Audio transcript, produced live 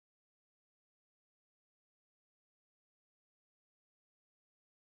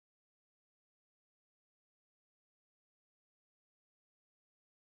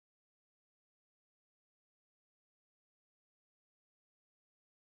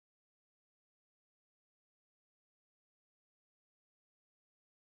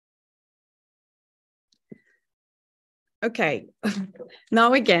Okay,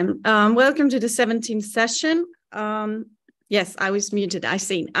 now again, welcome to the 17th session. Yes, I was muted,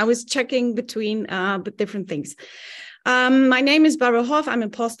 I was checking between the different things. My name is Barbara Hoff, I'm a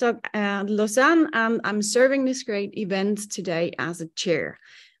postdoc at Lausanne, and I'm serving this great event today as a chair.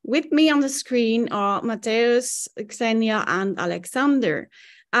 With me on the screen are Matheus, Ksenia, and Aleksandar.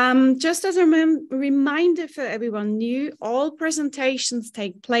 Just as a reminder for everyone new, all presentations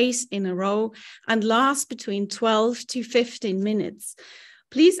take place in a row and last between 12 to 15 minutes.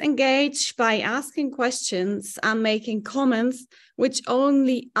 Please engage by asking questions and making comments, which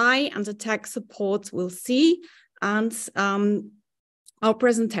only I and the tech support will see, and our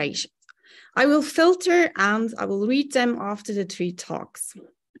presentation. I will filter and I will read them after the 3 talks.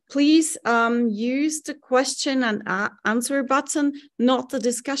 Please use the question and answer button, not the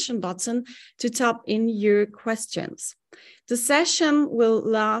discussion button, to type in your questions. The session will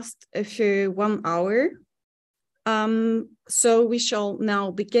last for 1 hour. So we shall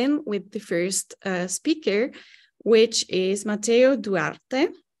now begin with the first speaker, which is Matheus Duarte.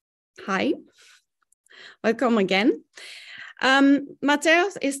 Hi, welcome again.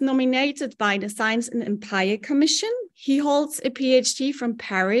 Matheus is nominated by the Science and Empire Commission. He holds a PhD from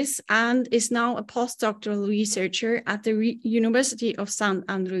Paris and is now a postdoctoral researcher at the University of St.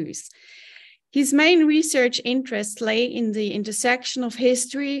 Andrews. His main research interests lay in the intersection of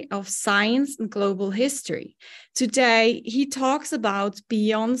history, of science, and global history. Today, he talks about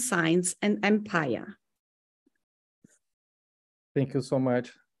beyond science and empire. Thank you so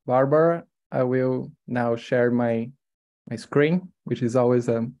much, Barbara. I will now share my screen, which is always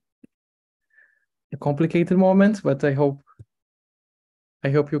a complicated moment, but I hope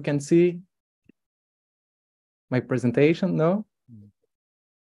you can see my presentation. No?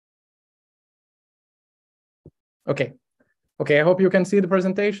 Okay, I hope you can see the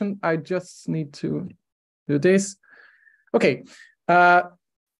presentation. I just need to do this. Okay,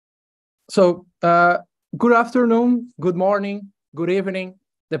 so good afternoon, good morning, good evening,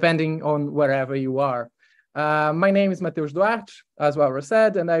 depending on wherever you are. My name is Matheus Duarte, as Barbara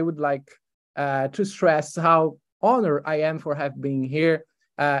said, and I would like to stress how honored I am for having been here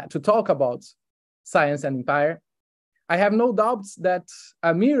to talk about science and empire. I have no doubts that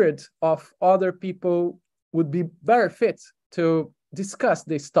a myriad of other people would be very fit to discuss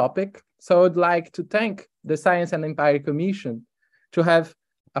this topic. So I would like to thank the Science and Empire Commission to have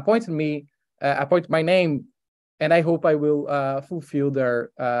appointed my name, and I hope I will fulfill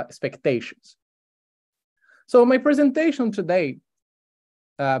their expectations. So my presentation today,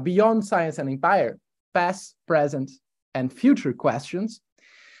 Beyond Science and Empire, Past, Present, and Future Questions,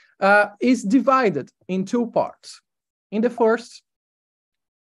 is divided in 2 parts. In the first,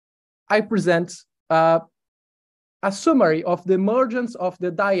 I present a summary of the emergence of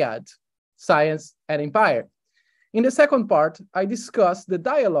the dyad, science and empire. In the second part, I discuss the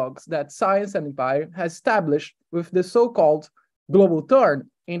dialogues that science and empire has established with the so-called global turn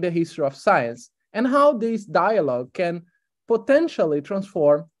in the history of science, and how this dialogue can potentially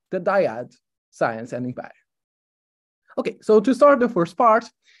transform the dyad, science and empire. Okay, so to start the first part,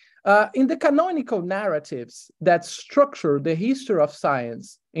 in the canonical narratives that structure the history of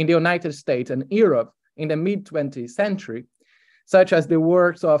science in the United States and Europe in the mid-20th century, such as the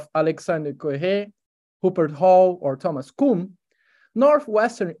works of Alexander Rupert Hall, or Thomas Kuhn,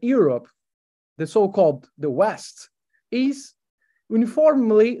 Northwestern Europe, the so-called the West, is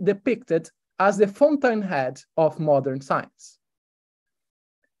uniformly depicted as the fountainhead of modern science.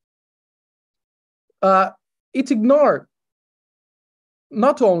 It ignored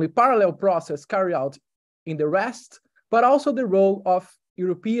not only parallel process carried out in the West, but also the role of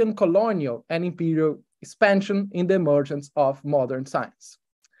European colonial and imperial expansion in the emergence of modern science.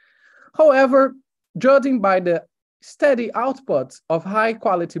 However, judging by the steady output of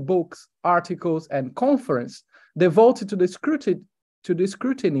high-quality books, articles, and conferences devoted to the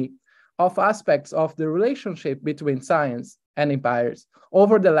scrutiny of aspects of the relationship between science and empires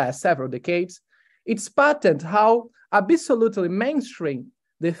over the last several decades, it's patent how absolutely mainstream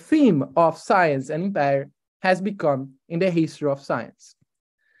the theme of science and empire has become in the history of science.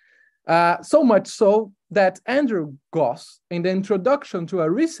 So much so that Andrew Goss, in the introduction to a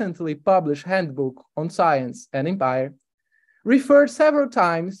recently published handbook on science and empire, referred several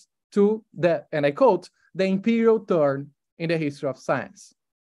times to the, and I quote, the imperial turn in the history of science.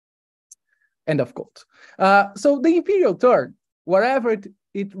 End of quote. So the imperial turn, whatever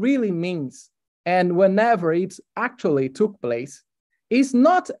it really means, and whenever it actually took place, is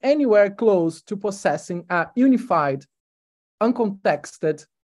not anywhere close to possessing a unified, uncontexted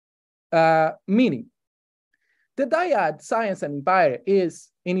meaning. The dyad, science and empire, is,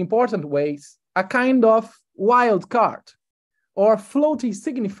 in important ways, a kind of wild card or floating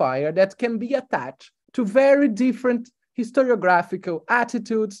signifier that can be attached to very different historiographical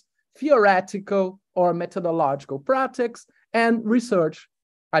attitudes, theoretical or methodological practices, and research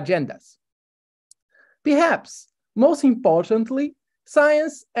agendas. Perhaps most importantly,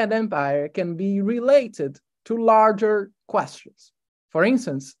 science and empire can be related to larger questions. For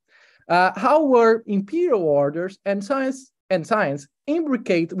instance, how were imperial orders and science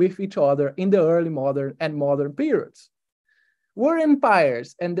imbricate with each other in the early modern and modern periods? Were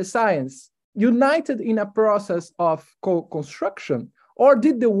empires and the science united in a process of co-construction, or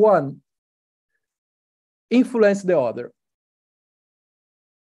did the one influence the other?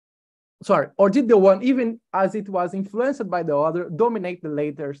 Or did the one, even as it was influenced by the other, dominate the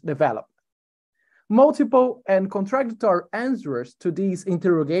later development? Multiple and contradictory answers to these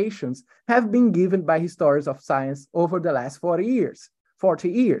interrogations have been given by historians of science over the last 40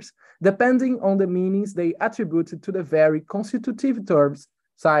 years, depending on the meanings they attributed to the very constitutive terms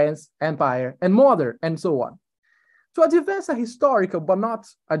science, empire, and modern, and so on. To advance a historical but not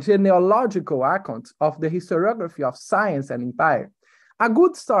a genealogical account of the historiography of science and empire, a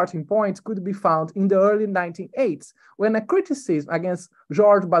good starting point could be found in the early 1980s, when a criticism against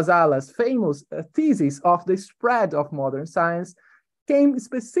George Basalas's famous thesis of the spread of modern science came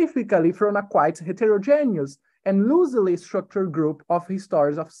specifically from a quite heterogeneous and loosely structured group of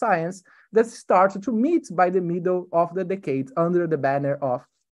historians of science that started to meet by the middle of the decade under the banner of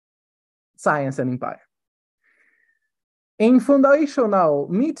science and empire. In foundational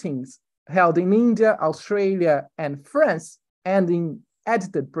meetings held in India, Australia, and France, and in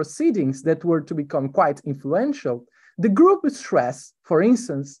edited proceedings that were to become quite influential, the group stressed, for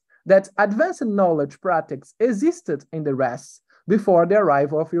instance, that advanced knowledge practices existed in the West before the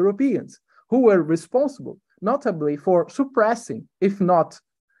arrival of Europeans, who were responsible, notably, for suppressing, if not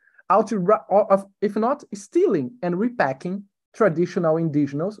stealing and repacking traditional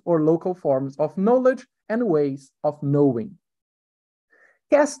indigenous or local forms of knowledge and ways of knowing.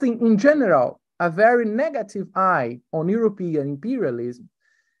 Casting in general a very negative eye on European imperialism,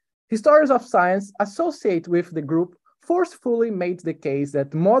 historians of science associate with the group forcefully made the case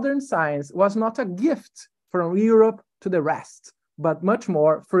that modern science was not a gift from Europe to the rest, but much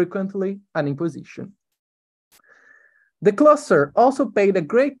more frequently an imposition. The cluster also paid a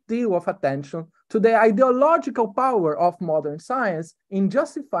great deal of attention to the ideological power of modern science in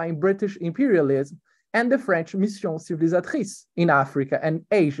justifying British imperialism and the French mission civilisatrice in Africa and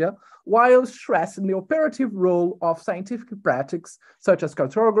Asia, while stressing the operative role of scientific practices such as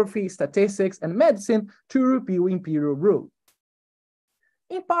cartography, statistics, and medicine to European imperial rule.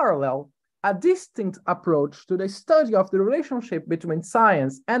 In parallel, a distinct approach to the study of the relationship between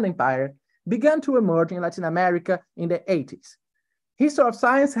science and empire began to emerge in Latin America in the 80s. History of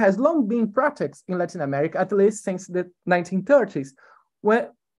science has long been practiced in Latin America, at least since the 1930s,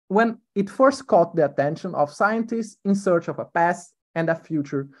 when it first caught the attention of scientists in search of a past and a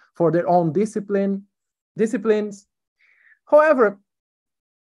future for their own disciplines. However,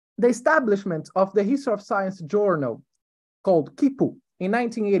 the establishment of the History of Science journal called KIPU in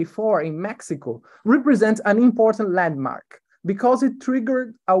 1984 in Mexico represents an important landmark because it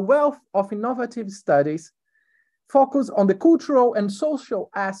triggered a wealth of innovative studies focused on the cultural and social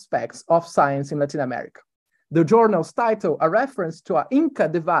aspects of science in Latin America. The journal's title, a reference to an Inca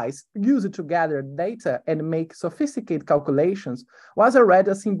device used to gather data and make sophisticated calculations, was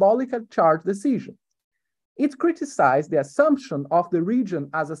already a symbolically charged decision. It criticized the assumption of the region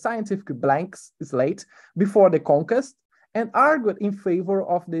as a scientific blank slate before the conquest and argued in favor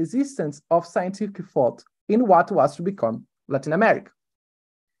of the existence of scientific thought in what was to become Latin America.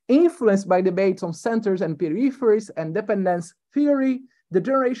 Influenced by debates on centers and peripheries and dependence theory, the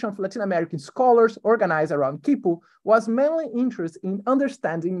generation of Latin American scholars organized around KIPU was mainly interested in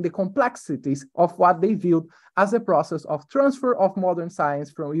understanding the complexities of what they viewed as a process of transfer of modern science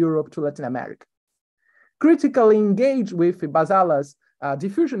from Europe to Latin America. Critically engaged with Basalas's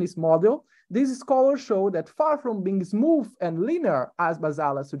diffusionist model, these scholars show that far from being smooth and linear, as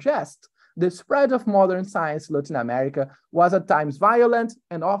Basalas suggests, the spread of modern science in Latin America was at times violent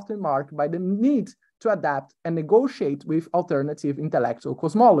and often marked by the need to adapt and negotiate with alternative intellectual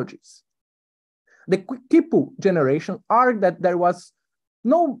cosmologies. The KIPU generation argued that there was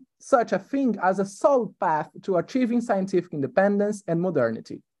no such a thing as a solid path to achieving scientific independence and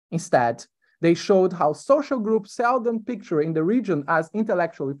modernity. Instead, they showed how social groups seldom pictured in the region as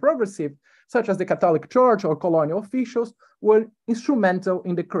intellectually progressive, such as the Catholic Church or colonial officials, were instrumental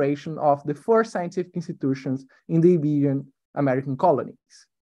in the creation of the first scientific institutions in the Iberian American colonies.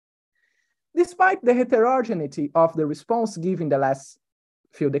 Despite the heterogeneity of the response given the last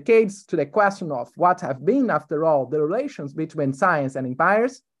few decades to the question of what have been, after all, the relations between science and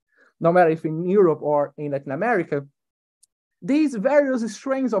empires, no matter if in Europe or in Latin America, these various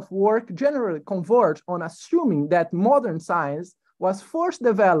strains of work generally converge on assuming that modern science was first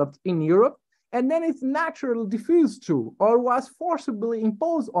developed in Europe and then it's naturally diffused to, or was forcibly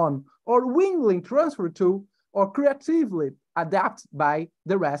imposed on, or willingly transferred to, or creatively adapted by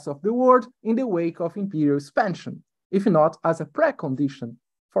the rest of the world in the wake of imperial expansion, if not as a precondition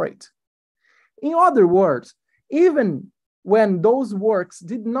for it. In other words, even when those works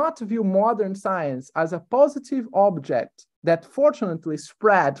did not view modern science as a positive object that fortunately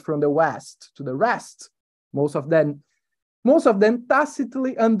spread from the West to the rest, most of them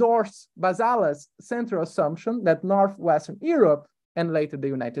tacitly endorsed Basala's central assumption that Northwestern Europe and later the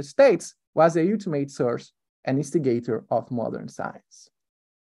United States was the ultimate source and instigator of modern science.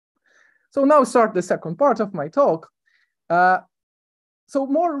 So now start the second part of my talk. So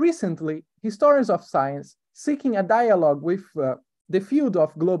more recently, historians of science seeking a dialogue with the field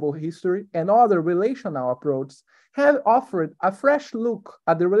of global history and other relational approaches have offered a fresh look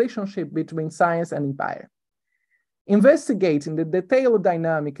at the relationship between science and empire. Investigating the detailed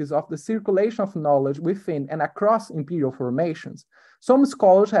dynamics of the circulation of knowledge within and across imperial formations, some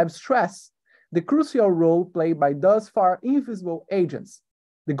scholars have stressed the crucial role played by thus far invisible agents,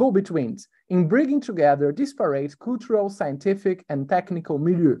 the go-betweens, in bringing together disparate cultural, scientific, and technical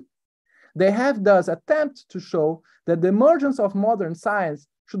milieu. They have thus attempted to show that the emergence of modern science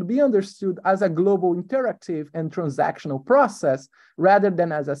should be understood as a global interactive and transactional process rather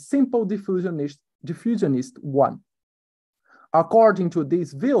than as a simple diffusionist one. According to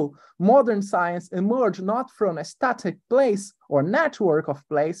this view, modern science emerged not from a static place or network of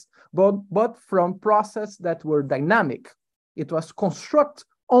place, but from processes that were dynamic. It was constructed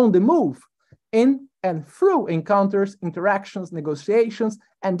on the move, in and through encounters, interactions, negotiations,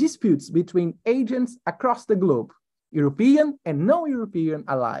 and disputes between agents across the globe, European and non-European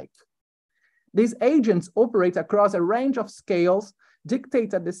alike. These agents operate across a range of scales,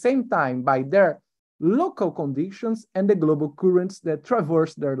 dictated at the same time by their local conditions and the global currents that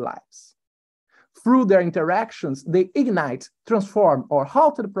traverse their lives. Through their interactions, they ignite, transform, or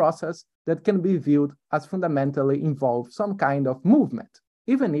halt the process that can be viewed as fundamentally involve some kind of movement,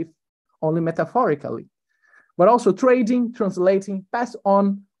 even if only metaphorically, but also trading, translating, pass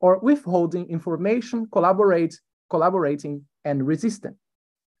on, or withholding information, collaborating, and resisting.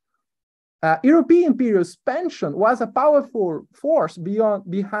 European imperial expansion was a powerful force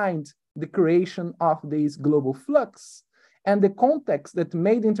behind the creation of this global flux and the context that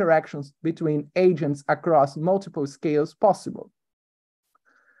made interactions between agents across multiple scales possible.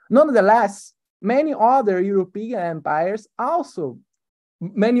 Nonetheless, many other non-European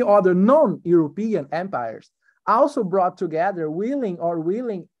empires also brought together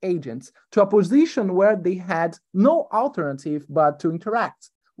willing agents to a position where they had no alternative but to interact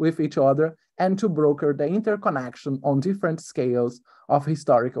with each other and to broker the interconnection on different scales of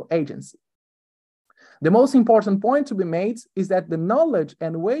historical agency. The most important point to be made is that the knowledge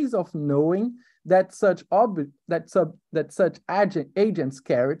and ways of knowing that such agents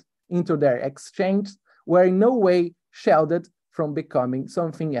carried into their exchange were in no way shielded from becoming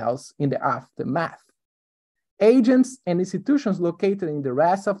something else in the aftermath. Agents and institutions located in the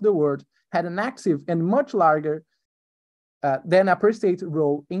rest of the world had an active and much larger than appreciated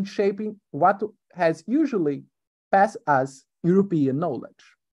role in shaping what has usually passed as European knowledge.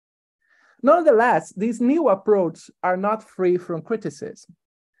 Nonetheless, these new approaches are not free from criticism.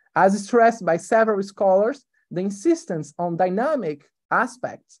 As stressed by several scholars, the insistence on dynamic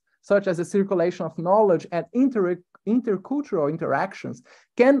aspects, such as the circulation of knowledge and intercultural interactions,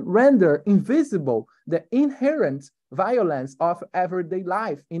 can render invisible the inherent violence of everyday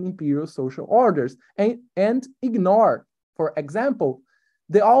life in imperial social orders and ignore, for example,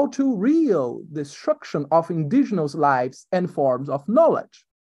 the all too real destruction of indigenous lives and forms of knowledge.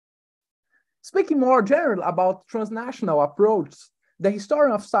 Speaking more generally about transnational approaches, the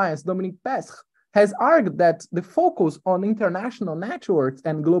historian of science, Dominique Pestre, has argued that the focus on international networks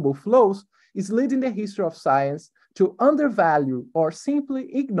and global flows is leading the history of science to undervalue or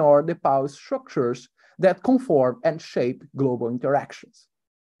simply ignore the power structures that conform and shape global interactions.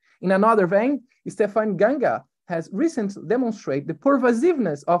 In another vein, Stéphane Ganga has recently demonstrated the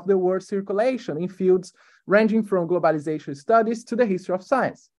pervasiveness of the word circulation in fields ranging from globalization studies to the history of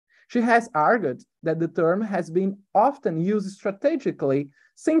science. She has argued that the term has been often used strategically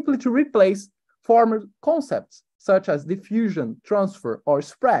simply to replace former concepts such as diffusion, transfer, or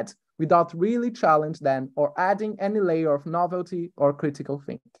spread without really challenging them or adding any layer of novelty or critical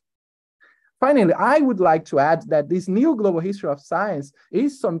thinking. Finally, I would like to add that this new global history of science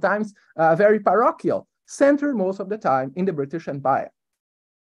is sometimes very parochial, centered most of the time in the British Empire.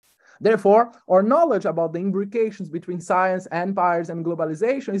 Therefore, our knowledge about the imbrications between science, empires, and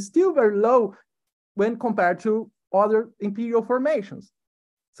globalization is still very low when compared to other imperial formations,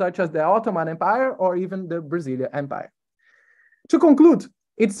 such as the Ottoman Empire or even the Brazilian Empire. To conclude,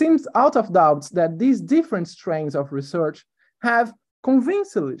 it seems out of doubt that these different strains of research have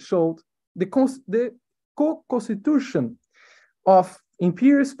convincingly showed the co-constitution of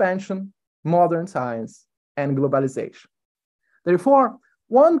imperial expansion, modern science, and globalization. Therefore,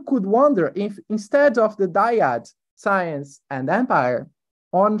 one could wonder if instead of the dyad, science and empire,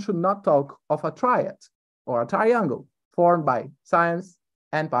 one should not talk of a triad or a triangle formed by science,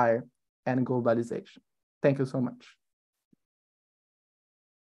 empire, and globalization. Thank you so much.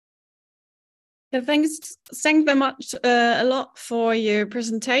 Yeah, thanks very much a lot for your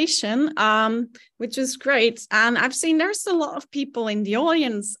presentation, which was great. And I've seen there's a lot of people in the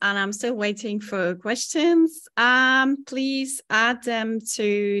audience, and I'm still waiting for questions. Please add them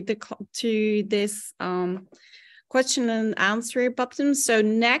to this question and answer button. So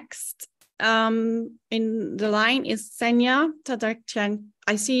next in the line is Ksenia Tatarchenko.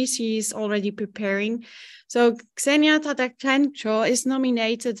 I see she's already preparing. So Ksenia Tatarchenko is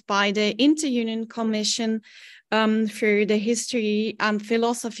nominated by the Inter-Union Commission for the History and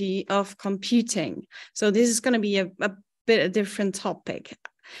Philosophy of Computing. So this is going to be a bit a different topic.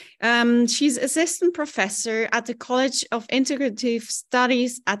 She's assistant professor at the College of Integrative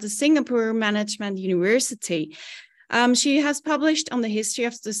Studies at the Singapore Management University. She has published on the history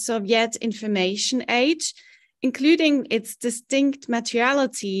of the Soviet information age, including its distinct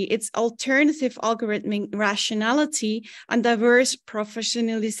materiality, its alternative algorithmic rationality, and diverse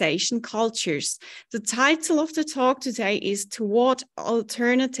professionalization cultures. The title of the talk today is Toward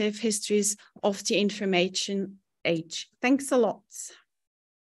Alternative Histories of the Information Age. Thanks a lot.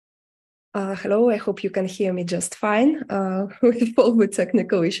 Hello, I hope you can hear me just fine with all the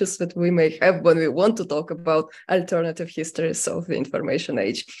technical issues that we may have when we want to talk about alternative histories of the information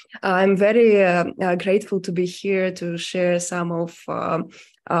age. I'm very grateful to be here to share some of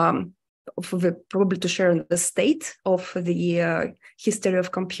probably to share the state of the history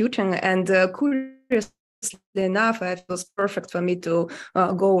of computing, and curiously enough, it was perfect for me to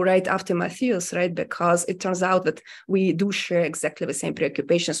go right after Matheus, right? Because it turns out that we do share exactly the same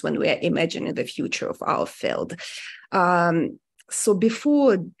preoccupations when we are imagining the future of our field. So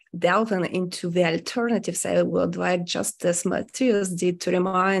before delving into the alternatives, I would like, just as Matheus did, to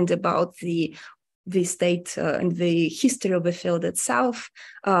remind about the state and the history of the field itself.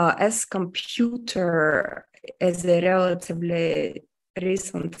 As computer, as a relatively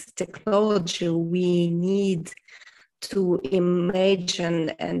recent technology, we need to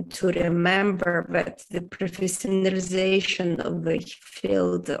imagine and to remember that the professionalization of the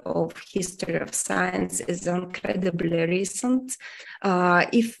field of history of science is incredibly recent.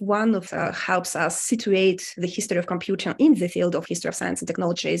 If one of helps us situate the history of computing in the field of history of science and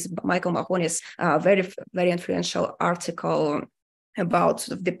technology is Michael Mahoney's very, very influential article about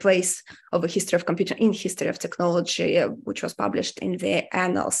the place of a history of computing in history of technology, which was published in the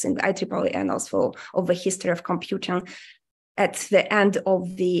annals, in the IEEE annals of the history of computing at the end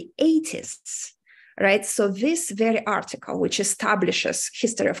of the 80s, right? So this very article, which establishes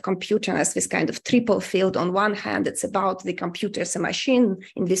history of computing as this kind of triple field, on one hand, it's about the computer as a machine.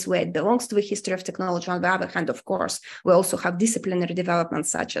 In this way, it belongs to the history of technology. On the other hand, of course, we also have disciplinary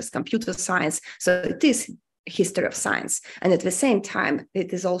developments such as computer science. So it is history of science. And at the same time,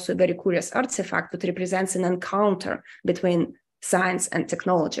 it is also a very curious artifact that represents an encounter between science and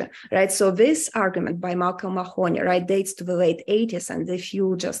technology, right? So this argument by Malcolm Mahoney, right, dates to the late 80s. And if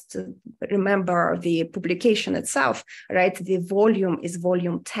you just remember the publication itself, right, the volume is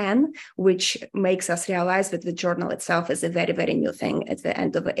volume 10, which makes us realize that the journal itself is a very, very new thing at the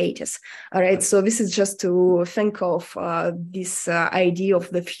end of the 80s. All right, so this is just to think of this idea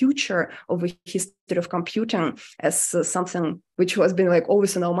of the future of the history of computing as something which has been like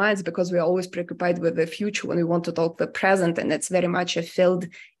always in our minds, because we are always preoccupied with the future when we want to talk the present. And it's very much a field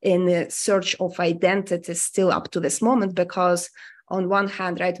in the search of identity still up to this moment, because on one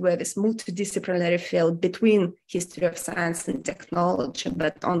hand, right, we have this multidisciplinary field between history of science and technology,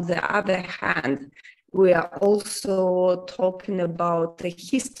 but on the other hand, we are also talking about the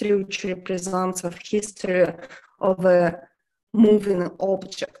history which represents a history of a moving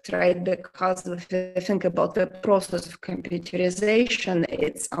object, right? Because if you think about the process of computerization,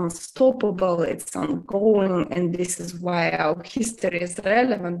 it's unstoppable, it's ongoing, and this is why our history is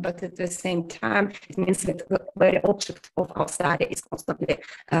relevant. But at the same time, it means that the very object of our study is constantly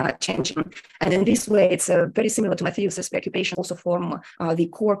changing. And in this way, it's very similar to Matheus's preoccupation, also form the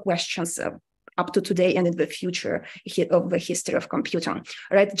core questions up to today and in the future of the history of computing,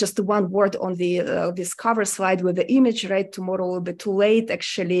 right? Just one word on the this cover slide with the image, right? Tomorrow will be too late.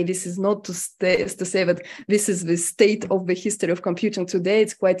 Actually, this is not to say that this is the state of the history of computing today.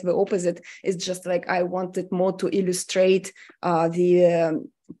 It's quite the opposite. It's just like I wanted more to illustrate the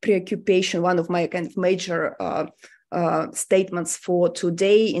preoccupation, one of my kind of major statements for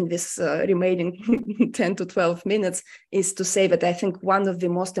today in this remaining 10 to 12 minutes is to say that I think one of the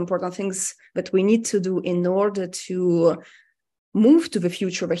most important things that we need to do in order to move to the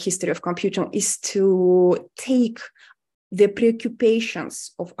future of the history of computing is to take the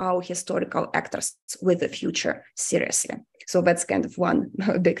preoccupations of our historical actors with the future seriously. So that's kind of one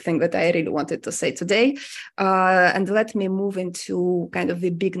big thing that I really wanted to say today. And let me move into kind of the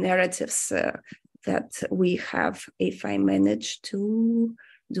big narratives that we have, if I manage to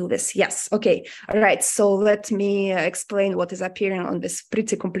do this. Yes, okay, all right. So let me explain what is appearing on this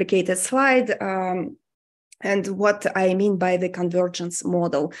pretty complicated slide and what I mean by the convergence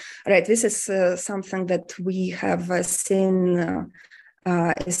model. Right, this is something that we have seen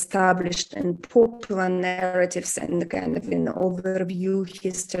established in popular narratives and kind of in overview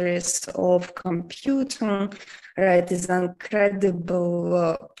histories of computing, right? This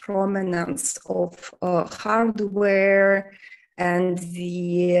incredible prominence of hardware and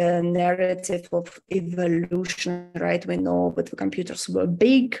the narrative of evolution, right? We know that the computers were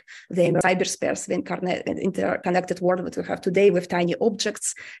big, they were cyberspace, the interconnected world that we have today with tiny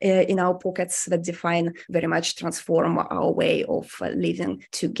objects in our pockets that define very much transform our way of living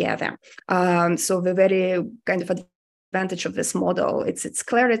together. So the very kind of advantage of this model, it's its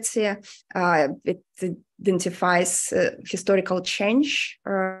clarity, it identifies historical change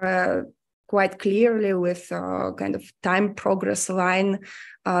quite clearly with kind of time progress line,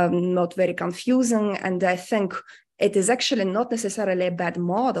 not very confusing. And I think it is actually not necessarily a bad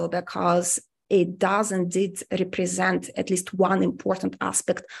model because it does indeed represent at least one important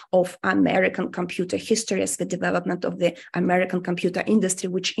aspect of American computer history as the development of the American computer industry,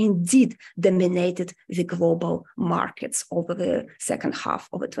 which indeed dominated the global markets over the second half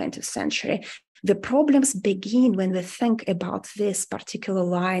of the 20th century. The problems begin when we think about this particular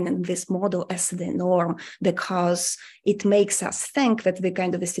line and this model as the norm, because it makes us think that the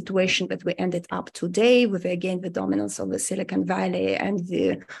kind of the situation that we ended up today with, again, the dominance of the Silicon Valley and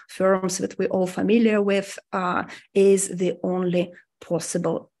the firms that we're all familiar with is the only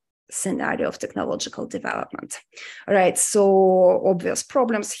possible scenario of technological development. All right, so obvious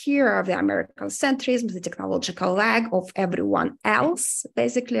problems here are the American centrism, the technological lag of everyone else,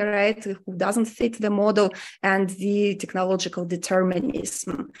 basically, right, who doesn't fit the model, and the technological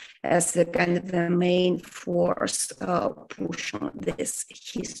determinism as the kind of the main force pushing this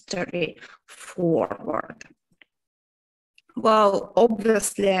history forward. Well,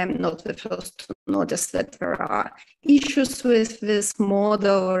 obviously, I'm not the first to notice that there are issues with this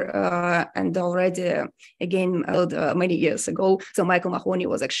model, and already, again, many years ago, so Michael Mahoney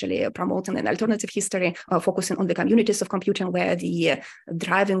was actually promoting an alternative history, focusing on the communities of computing, where the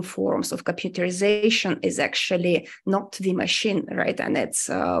driving forms of computerization is actually not the machine, right, and its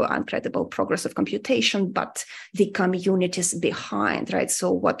incredible progress of computation, but the communities behind, right?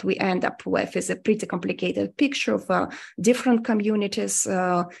 So what we end up with is a pretty complicated picture of different communities,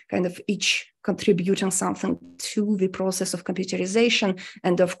 kind of each contributing something to the process of computerization.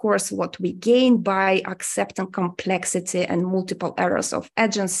 And of course, what we gain by accepting complexity and multiple errors of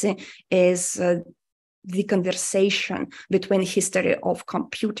agency is the conversation between history of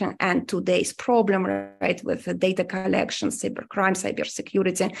computing and today's problem, right, with the data collection, cybercrime,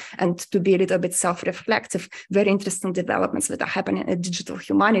 cybersecurity, and to be a little bit self-reflective, very interesting developments that are happening in digital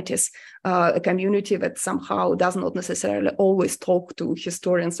humanities, a community that somehow does not necessarily always talk to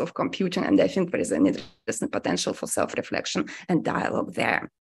historians of computing. And I think there is an interesting potential for self-reflection and dialogue there.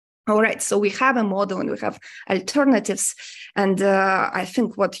 All right, so we have a model and we have alternatives. And I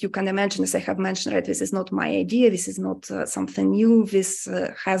think what you can imagine, as I have mentioned, right, this is not my idea. This is not something new. This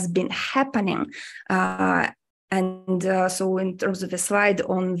has been happening. So in terms of the slide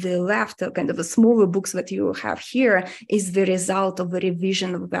on the left, kind of the smaller books that you have here is the result of the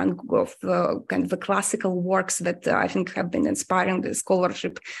revision of kind of the classical works that I think have been inspiring the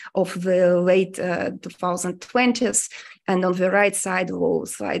scholarship of the late 2020s. And on the right side of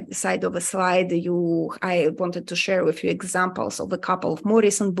the slide, I wanted to share with you examples of a couple of more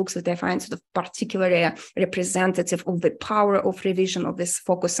recent books that I find sort of particularly representative of the power of revision, of this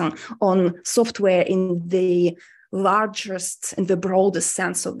focusing on software in the largest and the broadest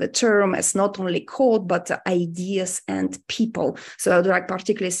sense of the term, as not only code, but ideas and people. So I would like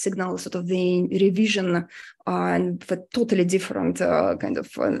particularly signal sort of the revision and the totally different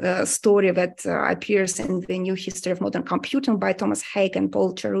story that appears in the New History of Modern Computing by Thomas Haig and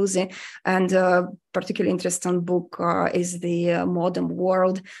Paul Ceruzzi. And particularly interesting book is The Modern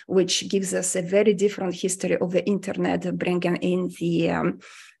World, which gives us a very different history of the internet, bringing in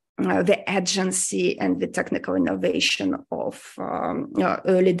the agency and the technical innovation of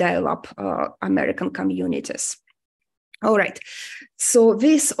early dial-up American communities. All right, so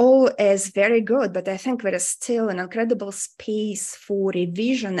this all is very good, but I think there is still an incredible space for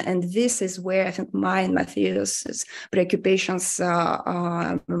revision, and this is where I think my and Matheus's preoccupations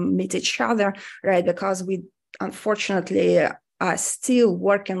meet each other, right? Because we unfortunately are still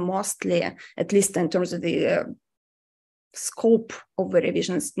working mostly, at least in terms of the scope of the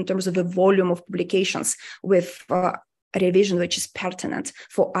revisions, in terms of the volume of publications, with a revision which is pertinent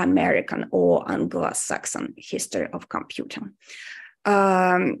for American or Anglo-Saxon history of computing.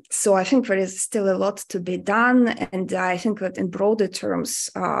 So I think there is still a lot to be done, and I think that in broader terms,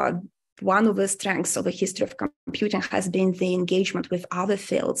 one of the strengths of the history of computing has been the engagement with other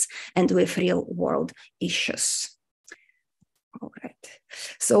fields and with real-world issues. All right.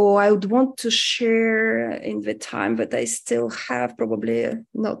 So I would want to share in the time that I still have, probably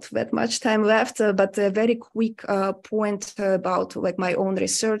not that much time left, but a very quick point about like my own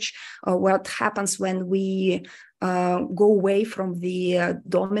research, what happens when we go away from the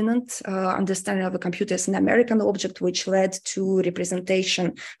dominant understanding of the computer as an American object, which led to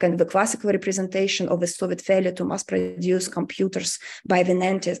representation, kind of the classical representation of the Soviet failure to mass produce computers by the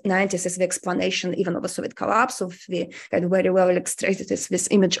 90s as the explanation even of the Soviet collapse. Of the kind of very well illustrated is this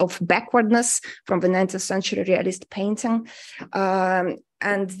image of backwardness from the 19th century realist painting.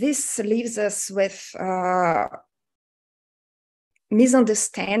 And this leaves us with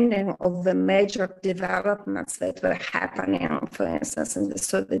misunderstanding of the major developments that were happening, for instance, in the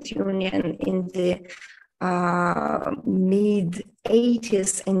Soviet Union in the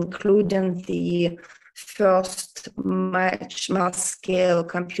mid-80s, including the first mass-scale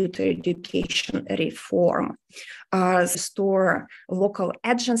computer education reform. Restore local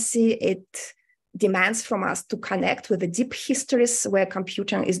agency, it demands from us to connect with the deep histories where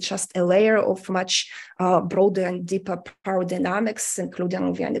computing is just a layer of much broader and deeper power dynamics,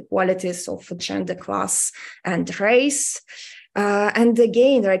 including the inequalities of gender, class, and race. And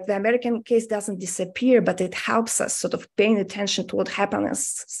again, right, the American case doesn't disappear, but it helps us sort of paying attention to what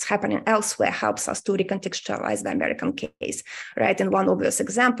is happening elsewhere, helps us to recontextualize the American case, right? And one obvious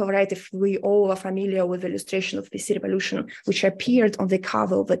example, right, if we all are familiar with the illustration of PC Revolution, which appeared on the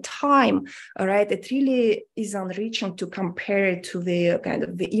cover of the Time, right, it really is enriching to compare it to the kind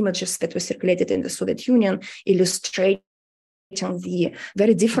of the images that were circulated in the Soviet Union, illustrating the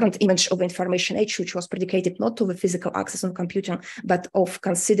very different image of information age, which was predicated not to the physical access on computing, but of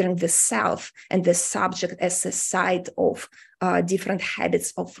considering the self and the subject as a side of different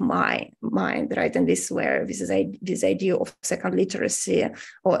habits of mind, right? And this is where this idea of second literacy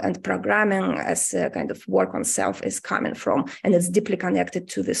and programming as a kind of work on self is coming from, and it's deeply connected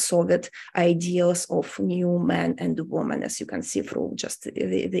to the Soviet ideals of new man and woman, as you can see through just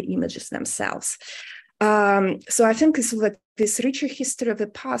the images themselves. So I think this richer history of the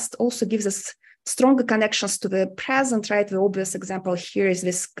past also gives us stronger connections to the present, right? The obvious example here is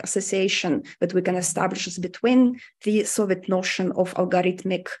this association that we can establish between the Soviet notion of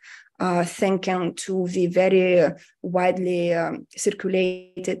algorithmic thinking to the very widely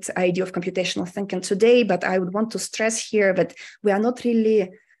circulated idea of computational thinking today. But I would want to stress here that we are not really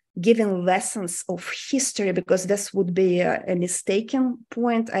giving lessons of history, because this would be a mistaken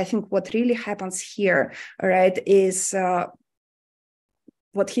point. I think what really happens here, right, is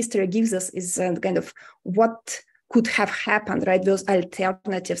what history gives us is kind of what could have happened, right, those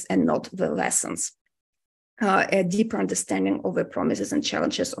alternatives and not the lessons. A deeper understanding of the promises and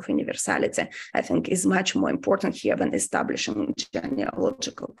challenges of universality, I think, is much more important here than establishing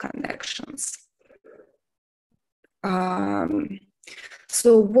genealogical connections.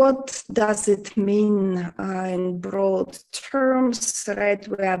 So what does it mean in broad terms, right?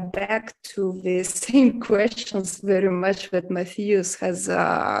 We are back to the same questions very much that Matheus has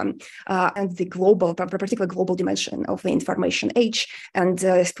and the global, particularly global dimension of the information age. And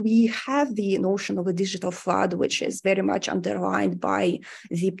we have the notion of a digital flood, which is very much underlined by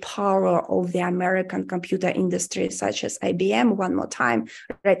the power of the American computer industry, such as IBM, one more time,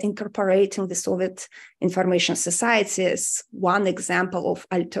 right? Incorporating the Soviet information societies. One example of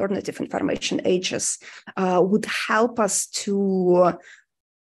alternative information ages would help us to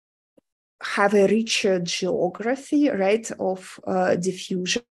have a richer geography, right, of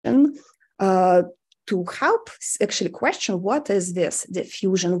diffusion, to help actually question what is this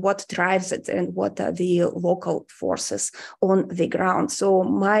diffusion, what drives it, and what are the local forces on the ground. So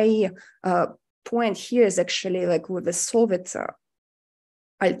my point here is actually like with the Soviet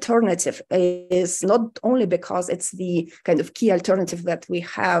alternative is not only because it's the kind of key alternative that we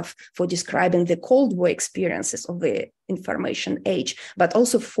have for describing the Cold War experiences of the information age, but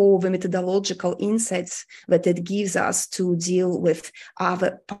also for the methodological insights that it gives us to deal with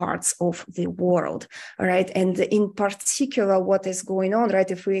other parts of the world, right? And in particular, what is going on,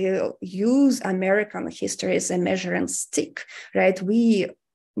 right? If we use American history as a measuring stick, right, we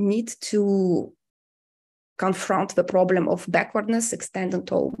need to confront the problem of backwardness extending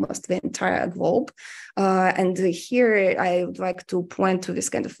to almost the entire globe. And here I would like to point to this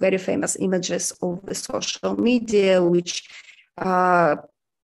kind of very famous images of the social media, which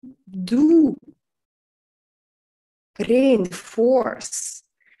do reinforce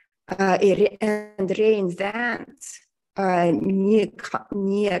and reinvent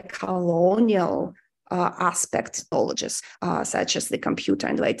neo-colonial aspect knowledges, such as the computer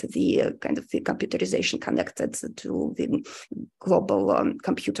and later the kind of the computerization connected to the global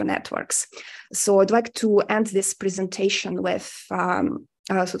computer networks. So I'd like to end this presentation with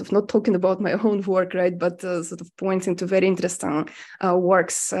sort of not talking about my own work, right, but sort of pointing to very interesting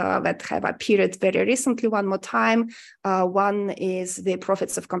works that have appeared very recently one more time. One is The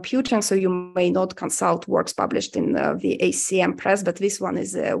Prophets of Computing. So you may not consult works published in the ACM press, but this one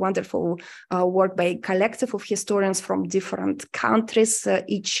is a wonderful work by a collective of historians from different countries,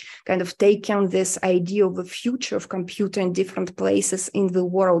 each kind of taking this idea of the future of computing in different places in the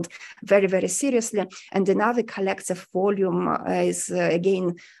world very, very seriously. And another collective volume is, again,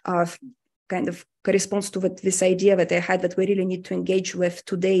 kind of corresponds to this idea that I had that we really need to engage with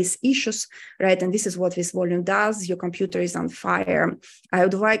today's issues, right? And this is what this volume does. Your computer is on fire. I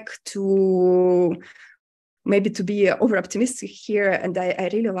would like to maybe to be over-optimistic here, and I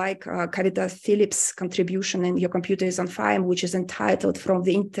really like Kavita Phillips' contribution in Your Computer is on Fire, which is entitled From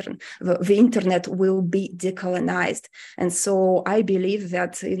the Internet Will Be Decolonized. And so I believe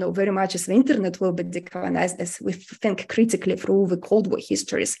that, you know, very much as the internet will be decolonized, as we think critically through the Cold War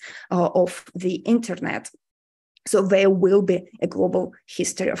histories of the internet, so there will be a global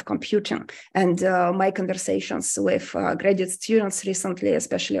history of computing. And my conversations with graduate students recently,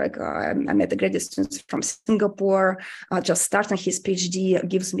 especially like I met a graduate student from Singapore, just starting his PhD,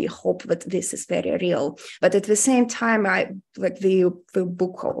 gives me hope that this is very real. But at the same time, I like the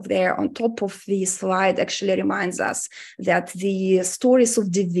book over there on top of the slide actually reminds us that the stories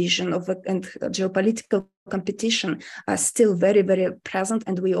of division and geopolitical competition are still very, very present,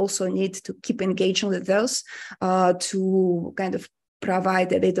 and we also need to keep engaging with those to kind of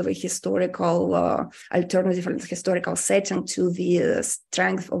provide a bit of a historical alternative and historical setting to the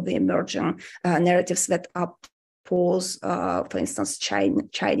strength of the emerging narratives that oppose, for instance,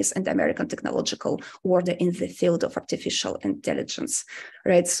 Chinese and American technological order in the field of artificial intelligence,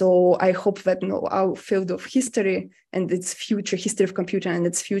 right? So I hope that our field of history and its future, history of computing and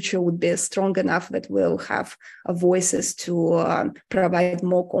its future, would be strong enough that we'll have voices to provide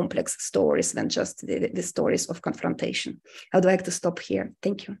more complex stories than just the stories of confrontation. I'd like to stop here.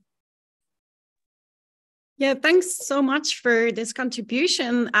 Thank you. Yeah, thanks so much for this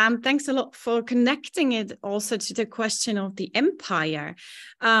contribution. Thanks a lot for connecting it also to the question of the empire,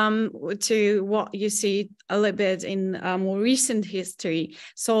 to what you see a little bit in more recent history.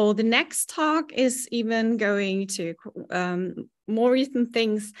 So the next talk is even going to more recent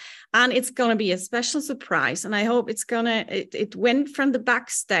things, and it's going to be a special surprise. And I hope it went from the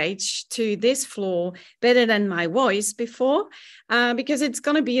backstage to this floor better than my voice before, because it's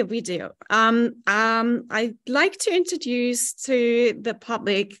going to be a video. I'd like to introduce to the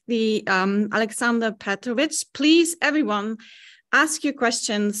public the Aleksandar Petrovic. Please, everyone, ask your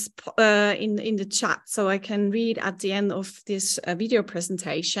questions in the chat so I can read at the end of this video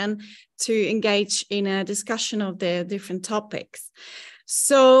presentation to engage in a discussion of the different topics.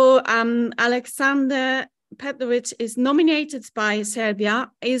 So Aleksandar Petrovic is nominated by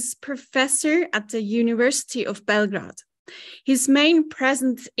Serbia, is professor at the University of Belgrade. His main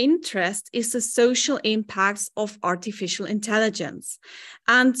present interest is the social impacts of artificial intelligence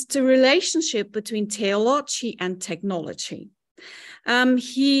and the relationship between theology and technology.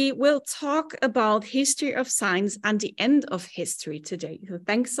 He will talk about history of science and the end of history today. So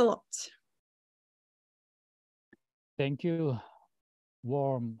thanks a lot. Thank you.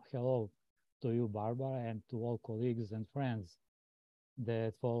 Warm hello to you, Barbara, and to all colleagues and friends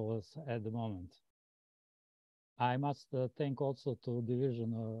that follow us at the moment. I must thank also to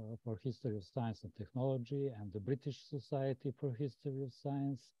Division for History of Science and Technology and the British Society for History of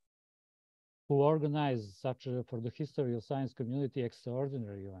Science, who organized such a, for the history of science community,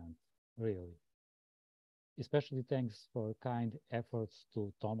 extraordinary event, really. Especially thanks for kind efforts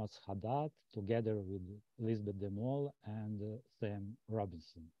to Thomas Haddad, together with Lisbeth de Mol and Sam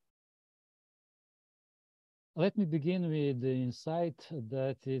Robinson. Let me begin with the insight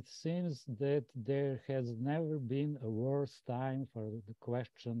that it seems that there has never been a worse time for the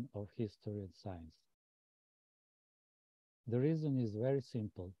question of history and science. The reason is very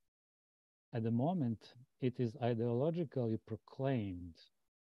simple. At the moment, it is ideologically proclaimed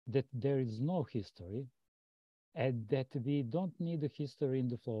that there is no history and that we don't need a history in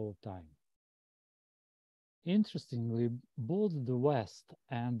the flow of time. Interestingly, both the West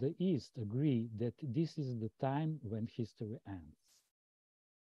and the East agree that this is the time when history ends.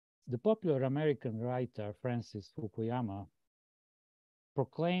 The popular American writer Francis Fukuyama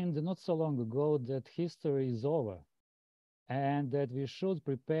proclaimed not so long ago that history is over and that we should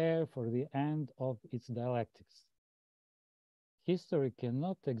prepare for the end of its dialectics. History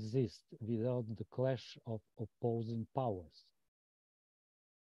cannot exist without the clash of opposing powers.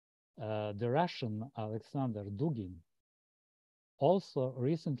 The Russian Aleksandar Dugin also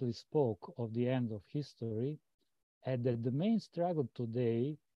recently spoke of the end of history and that the main struggle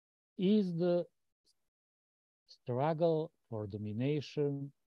today is the struggle for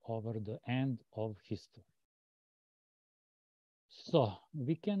domination over the end of history. So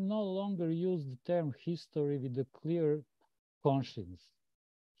we can no longer use the term history with a clear conscience.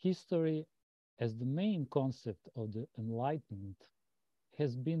 History, as the main concept of the Enlightenment,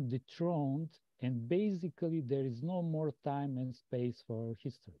 has been dethroned, and basically there is no more time and space for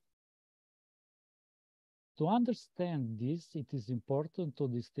history. To understand this, it is important to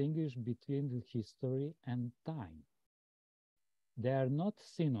distinguish between the history and time. They are not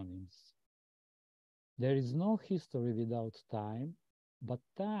synonyms. There is no history without time, but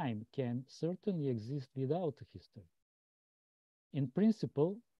time can certainly exist without history. In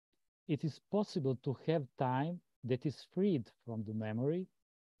principle, it is possible to have time that is freed from the memory,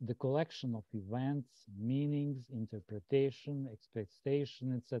 the collection of events, meanings, interpretation,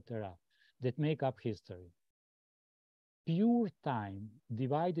 expectation, etc., that make up history. Pure time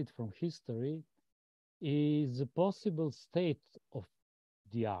divided from history is a possible state of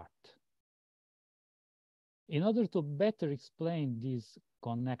the art. In order to better explain these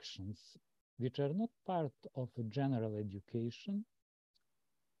connections, which are not part of a general education,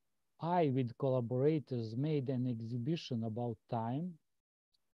 I, with collaborators, made an exhibition about time,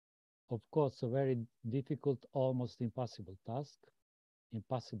 of course, a very difficult, almost impossible task,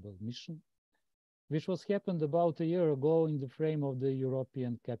 impossible mission, which was happened about a year ago in the frame of the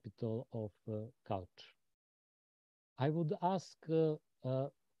European Capital of Culture. I would ask for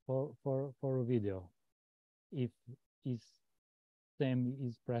a video, if Sam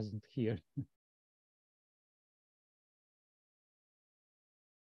is present here.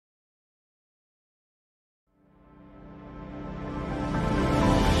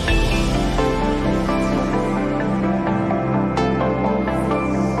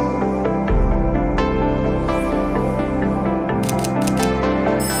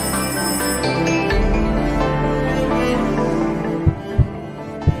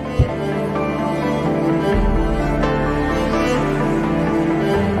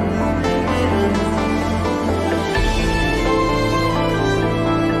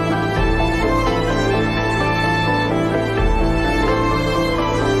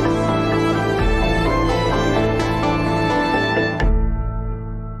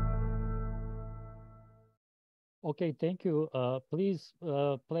 Okay, thank you. Please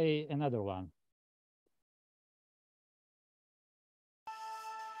play another one.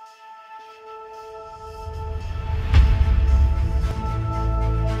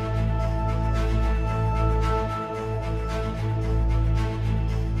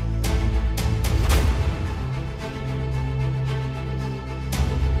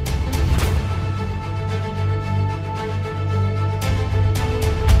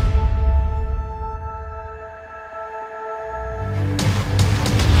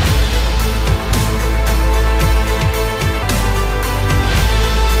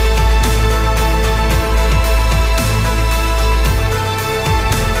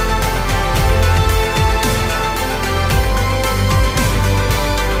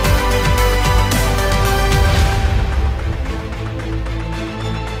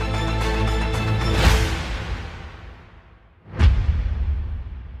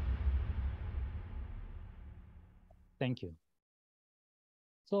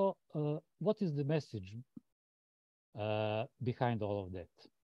 So what is the message behind all of that?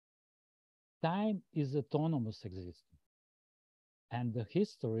 Time is autonomous existence, and the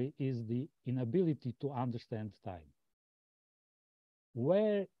history is the inability to understand time.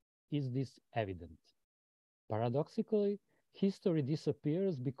 Where is this evident? Paradoxically, history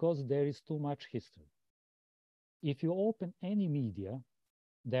disappears because there is too much history. If you open any media,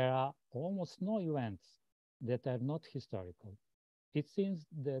 there are almost no events that are not historical. It seems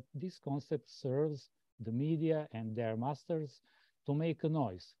that this concept serves the media and their masters to make a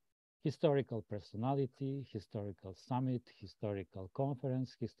noise. Historical personality, historical summit, historical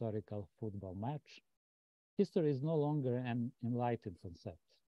conference, historical football match. History is no longer an enlightened concept,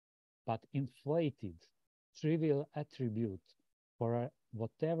 but inflated, trivial attribute for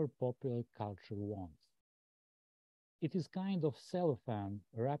whatever popular culture wants. It is kind of cellophane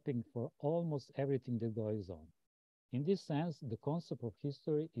wrapping for almost everything that goes on. In this sense, the concept of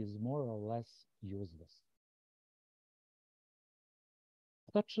history is more or less useless.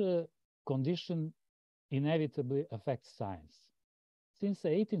 Such a condition inevitably affects science. Since the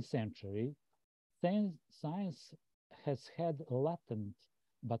 18th century, science has had a latent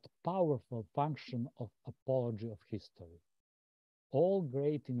but powerful function of apology of history. All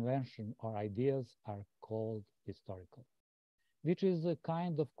great inventions or ideas are called historical, which is a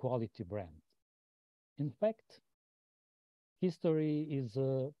kind of quality brand. In fact, history is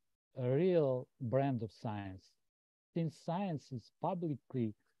a real brand of science, since science is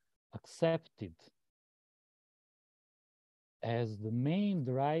publicly accepted as the main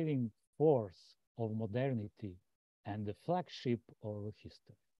driving force of modernity and the flagship of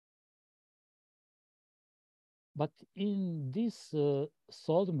history. But in this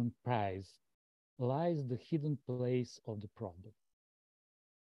Solomon Prize lies the hidden place of the problem.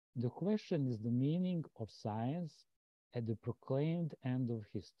 The question is the meaning of science at the proclaimed end of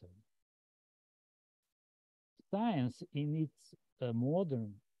history. Science in its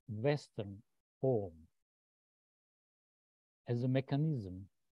modern Western form as a mechanism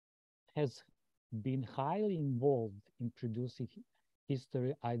has been highly involved in producing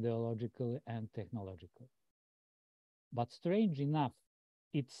history ideologically and technologically. But strange enough,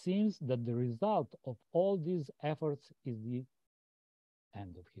 it seems that the result of all these efforts is the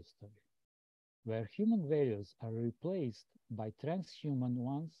end of history, where human values are replaced by transhuman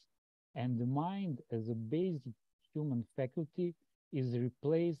ones, and the mind as a basic human faculty is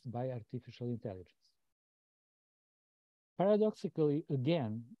replaced by artificial intelligence. Paradoxically,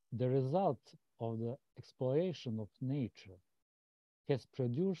 again, the result of the exploration of nature has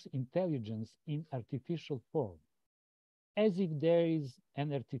produced intelligence in artificial form, as if there is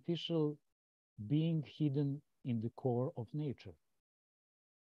an artificial being hidden in the core of nature.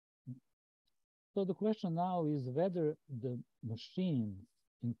 So the question now is whether the machines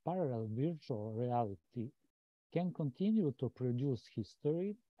in parallel virtual reality can continue to produce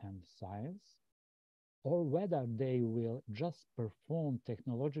history and science, or whether they will just perform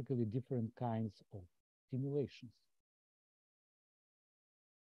technologically different kinds of simulations.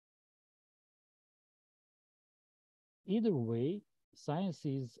 Either way, science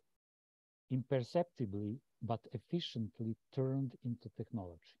is imperceptibly but efficiently turned into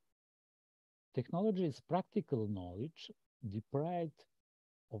technology. Technology is practical knowledge deprived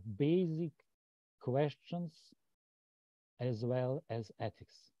of basic questions as well as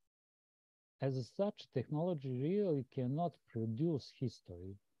ethics. As such, technology really cannot produce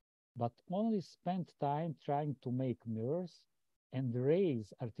history, but only spend time trying to make mirrors and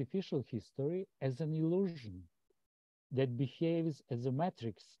raise artificial history as an illusion that behaves as a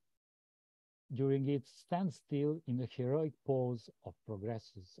matrix during its standstill in a heroic pose of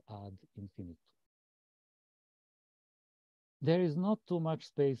progressus ad infinitum. There is not too much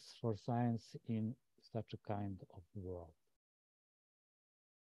space for science in such a kind of world.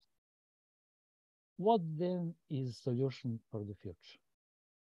 What then is the solution for the future?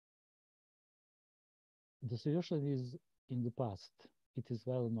 The solution is in the past. It is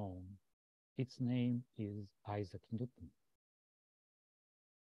well known. Its name is Isaac Newton.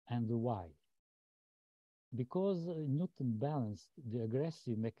 And why? Because Newton balanced the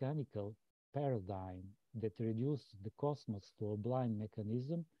aggressive mechanical paradigm that reduced the cosmos to a blind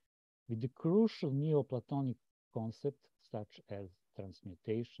mechanism with the crucial Neoplatonic concepts such as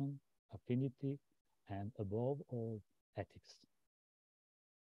transmutation, affinity, and above all, ethics.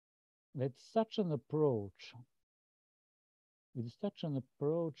 With such an approach,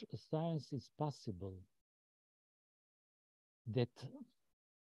 science is possible that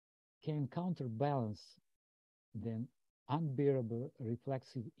can counterbalance the unbearable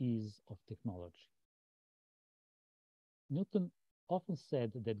reflexive ease of technology. Newton often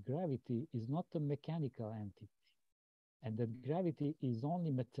said that gravity is not a mechanical entity, and that gravity is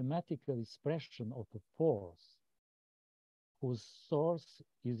only mathematical expression of a force whose source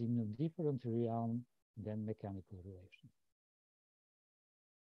is in a different realm than mechanical relations.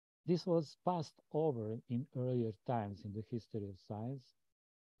 This was passed over in earlier times in the history of science,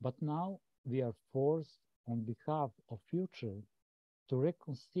 but now we are forced on behalf of future to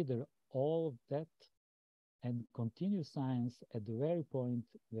reconsider all of that and continue science at the very point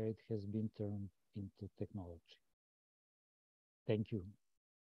where it has been turned into technology. Thank you.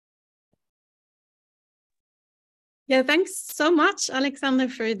 Yeah, thanks so much, Aleksandar,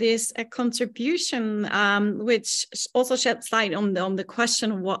 for this contribution, which also sheds light on the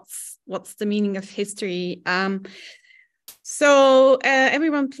question, what's the meaning of history? So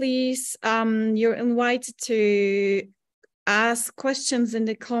everyone, please, you're invited to ask questions in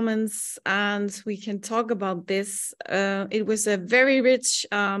the comments and we can talk about this. It was a very rich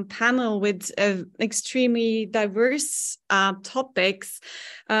panel with extremely diverse topics,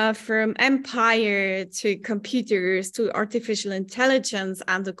 from empire to computers to artificial intelligence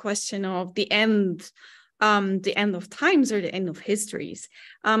and the question of the end of times or the end of histories.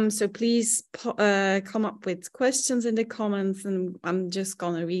 So please come up with questions in the comments and I'm just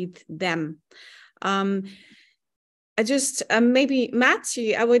gonna read them. I just maybe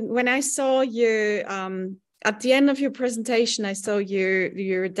Matthew, when I saw you at the end of your presentation, I saw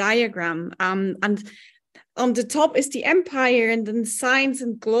your diagram, and on the top is the empire and then science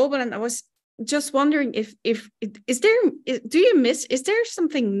and global, and I was just wondering if is there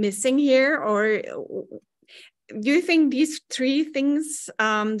something missing here, or do you think these three things,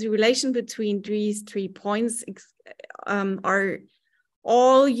 the relation between these 3 points, are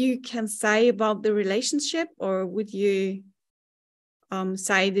all you can say about the relationship, or would you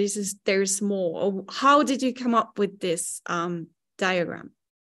say there's more? Or how did you come up with this diagram?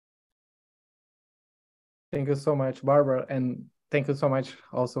 Thank you so much, Barbara, and thank you so much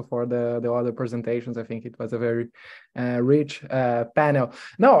also for the other presentations. I think it was a very rich panel.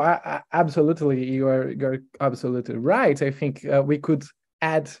 No, absolutely, you're absolutely right. I think we could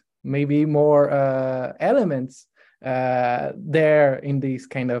add maybe more elements there in this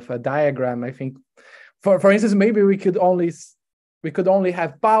kind of a diagram. I think, for instance, maybe we could only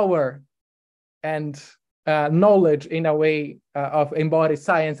have power and knowledge in a way of embodied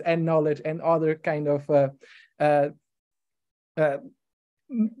science and knowledge and other kind of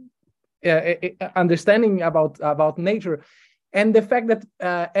understanding about nature, and the fact that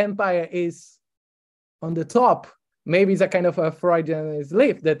empire is on the top. Maybe it's a kind of a Freudian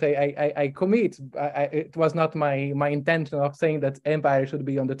slip that I commit. It was not my intention of saying that empire should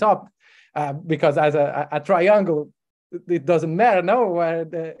be on the top, because as a triangle, it doesn't matter where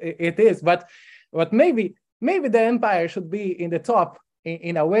it is. But maybe the empire should be in the top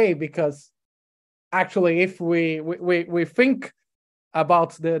in a way, because actually, if we think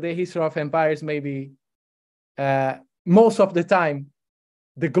about the history of empires, maybe most of the time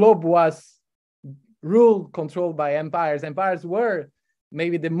the globe was controlled by empires. Empires were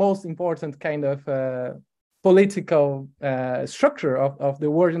maybe the most important kind of political structure of the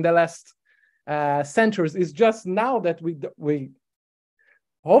world in the last centuries. It's just now that we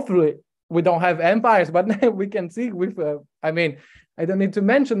hopefully we don't have empires, but we can see with I mean, I don't need to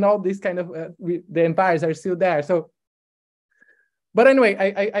mention all these kind of the empires are still there. So, but anyway,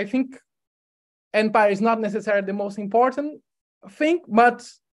 I think empire is not necessarily the most important thing, but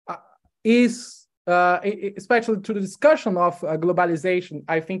is especially to the discussion of globalization.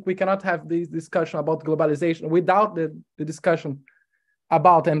 I think we cannot have this discussion about globalization without the discussion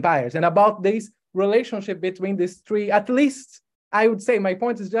about empires and about this relationship between these three. At least I would say my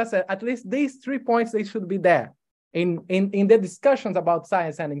point is just that at least these 3 points, they should be there in the discussions about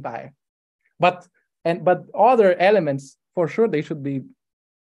science and empire. But other elements, for sure, they should be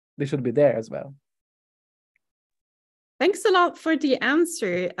there as well. Thanks a lot for the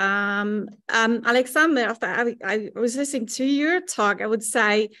answer. Aleksandar, after I was listening to your talk, I would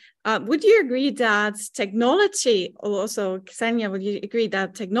say, would you agree that technology, or also Ksenia, would you agree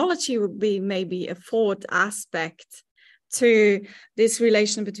that technology would be maybe a fourth aspect to this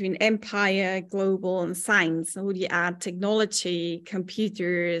relation between empire, global, and science? And would you add technology,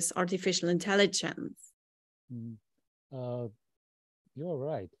 computers, artificial intelligence? You're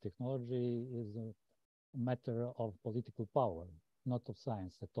right. Technology is a matter of political power, not of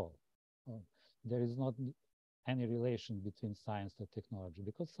science at all. There is not any relation between science and technology,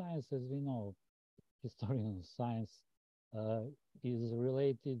 because science, as we know, historians of science, is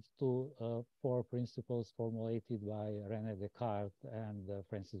related to 4 principles formulated by René Descartes and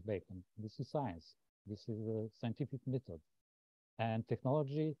Francis Bacon. This is science. This is a scientific method. And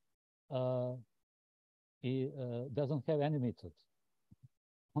technology doesn't have any method.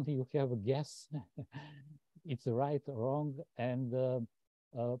 Only you have a guess. It's right or wrong, and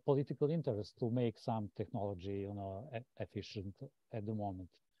political interest to make some technology, efficient at the moment.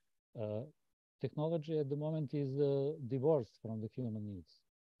 Technology at the moment is divorced from the human needs.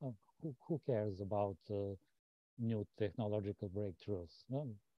 Who cares about new technological breakthroughs?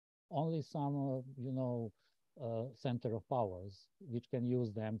 Only some, center of powers which can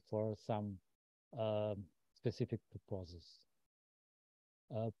use them for some specific purposes.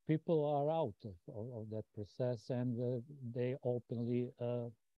 People are out of that process, and they openly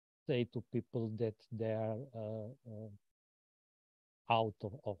say to people that they are out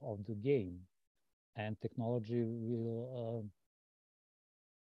of the game, and technology will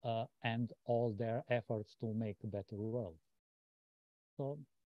end all their efforts to make a better world. So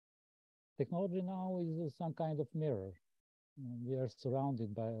technology now is some kind of mirror. We are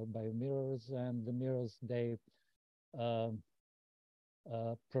surrounded by mirrors, and the mirrors, they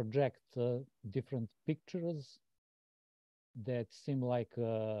project different pictures that seem like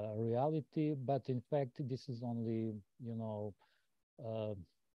reality, but in fact, this is only,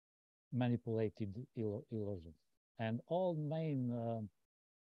 manipulated illusions. And all main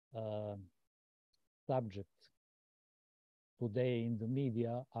subjects today in the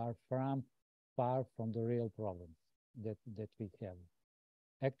media are far from the real problems that we have.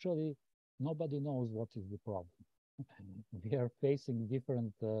 Actually, nobody knows what is the problem. We are facing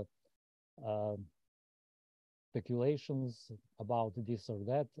different speculations about this or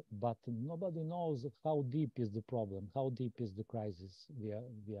that, but nobody knows how deep is the problem, how deep is the crisis we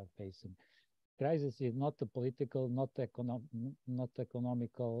are facing. Crisis is not a political, not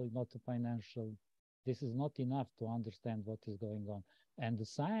economical, not a financial. This is not enough to understand what is going on. And the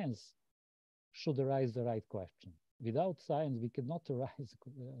science should arise the right question. Without science, we cannot arise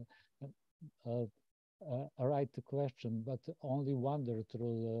a right question, but only wander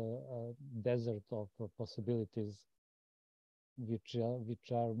through the desert of possibilities, which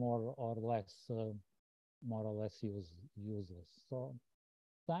are more or less useless. So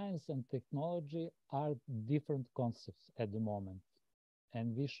science and technology are different concepts at the moment,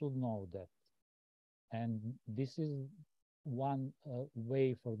 and we should know that. And this is one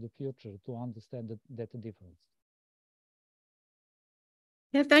way for the future to understand that difference.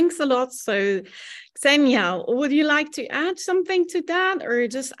 Yeah, thanks a lot. So, Ksenia, would you like to add something to that, or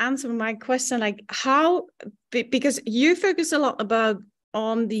just answer my question, like how, because you focus a lot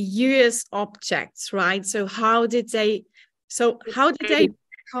on the US objects, right? So how did they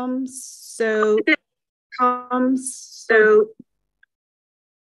come so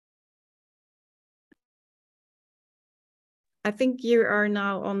I think you are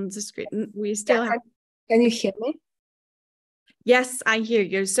now on the screen. We still have. Can you hear me? Yes, I hear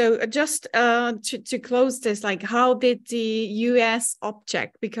you. So just to close this, like how did the US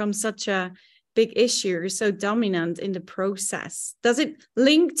object become such a big issue or so dominant in the process? Does it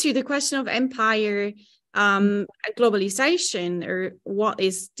link to the question of empire, globalization, or what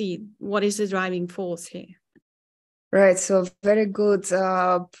is the driving force here? Right. So very good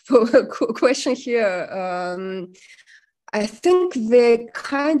question here. I think they're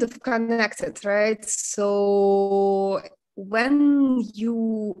kind of connected, right? So when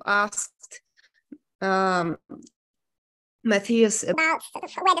you asked Matheus about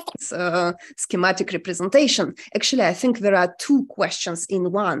schematic representation, actually, I think there are two questions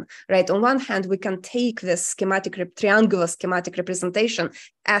in one, right? On one hand, we can take this triangular schematic representation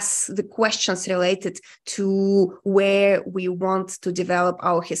as the questions related to where we want to develop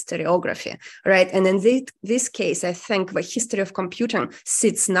our historiography, right? And in this case, I think the history of computing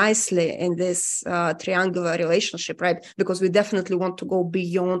sits nicely in this triangular relationship, right? Because we definitely want to go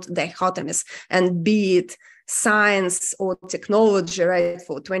beyond dichotomies, and be it science or technology, right?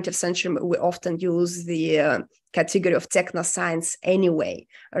 For 20th century, we often use the category of technoscience anyway,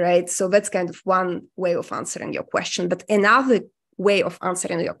 right? So that's kind of one way of answering your question. But another way of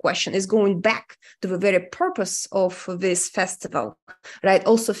answering your question is going back to the very purpose of this festival, right?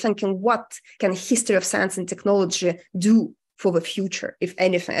 Also thinking, what can history of science and technology do for the future, if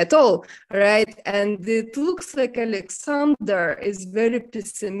anything at all, right? And it looks like Aleksandar is very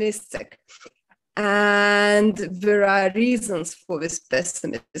pessimistic. And there are reasons for this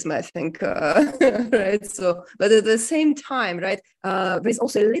pessimism, I think, right? So, but at the same time, right, there's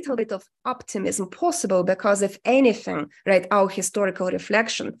also a little bit of optimism possible, because if anything, right, our historical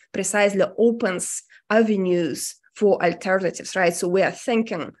reflection precisely opens avenues for alternatives, right? So we are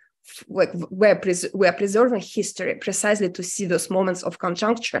thinking we're preserving history precisely to see those moments of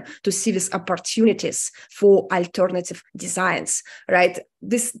conjuncture, to see these opportunities for alternative designs, right?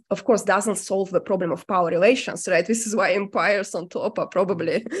 This, of course, doesn't solve the problem of power relations, right? This is why empires on top are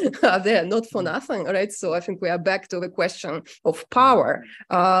probably there not for nothing, right? So I think we are back to the question of power,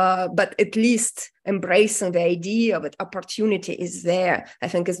 but at least embracing the idea that opportunity is there, I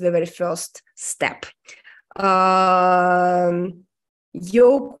think, is the very first step.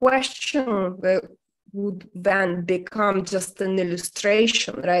 Your question would then become just an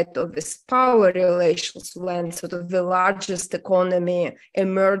illustration, right, of this power relations when sort of the largest economy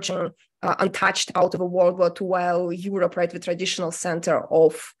emerging untouched out of World War II, while Europe, right, the traditional center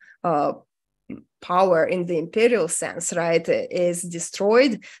of power in the imperial sense, right, is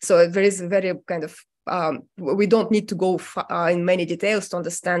destroyed. So there is a very kind of we don't need to go in many details to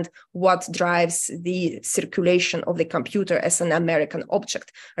understand what drives the circulation of the computer as an American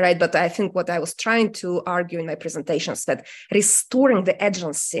object, right? But I think what I was trying to argue in my presentations that restoring the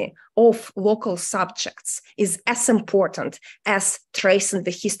agency of local subjects is as important as tracing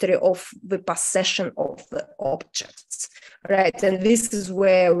the history of the possession of the objects, right? And this is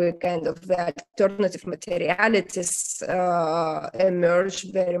where we kind of the alternative materialities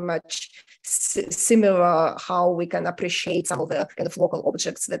emerge very much similar how we can appreciate some of the kind of local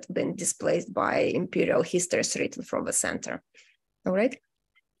objects that have been displaced by imperial histories written from the center. All right.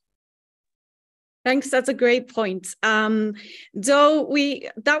 Thanks. That's a great point. That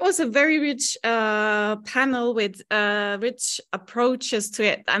was a very rich panel with rich approaches to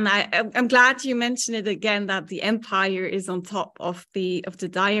it, and I'm glad you mentioned it again, that the empire is on top of the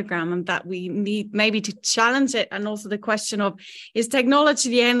diagram, and that we need maybe to challenge it, and also the question of, is technology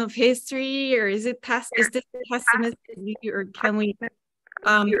the end of history, or is it is this pessimistic, or can we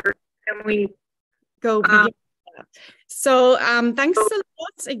go beyond that? So thanks a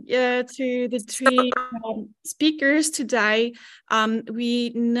lot to the three speakers today.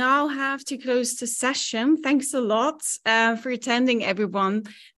 We now have to close the session. Thanks a lot for attending, everyone.